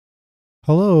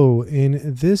Hello, in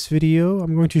this video,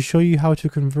 I'm going to show you how to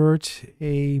convert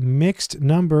a mixed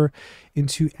number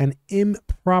into an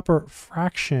improper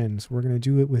fraction. So we're going to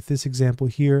do it with this example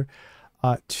here,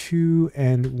 2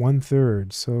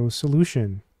 1/3. So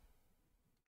solution.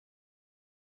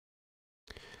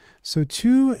 So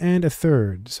 2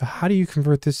 1/3. So how do you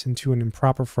convert this into an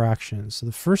improper fraction? So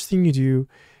the first thing you do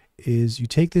is you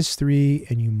take this 3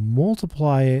 and you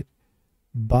multiply it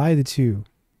by the 2.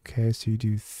 Okay, so you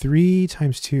do 3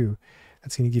 times 2.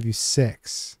 That's going to give you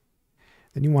 6.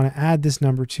 Then you want to add this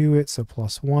number to it, so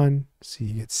plus 1, so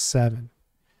you get 7.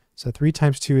 So 3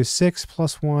 times 2 is 6,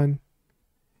 plus 1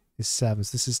 is 7.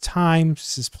 So this is times,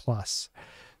 this is plus.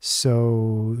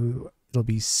 So it'll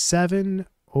be 7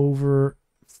 over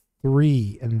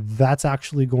 3, and that's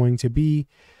actually going to be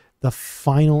the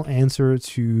final answer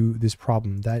to this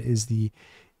problem. That is the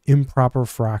improper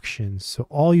fraction. So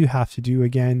all you have to do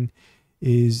again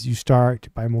is you start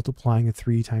by multiplying the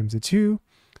 3 times the 2.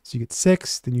 So you get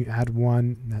 6, then you add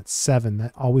 1, and that's 7.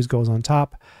 That always goes on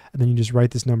top. And then you just write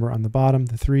this number on the bottom,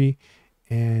 the 3,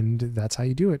 and that's how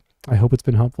you do it. I hope it's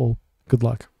been helpful. Good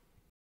luck.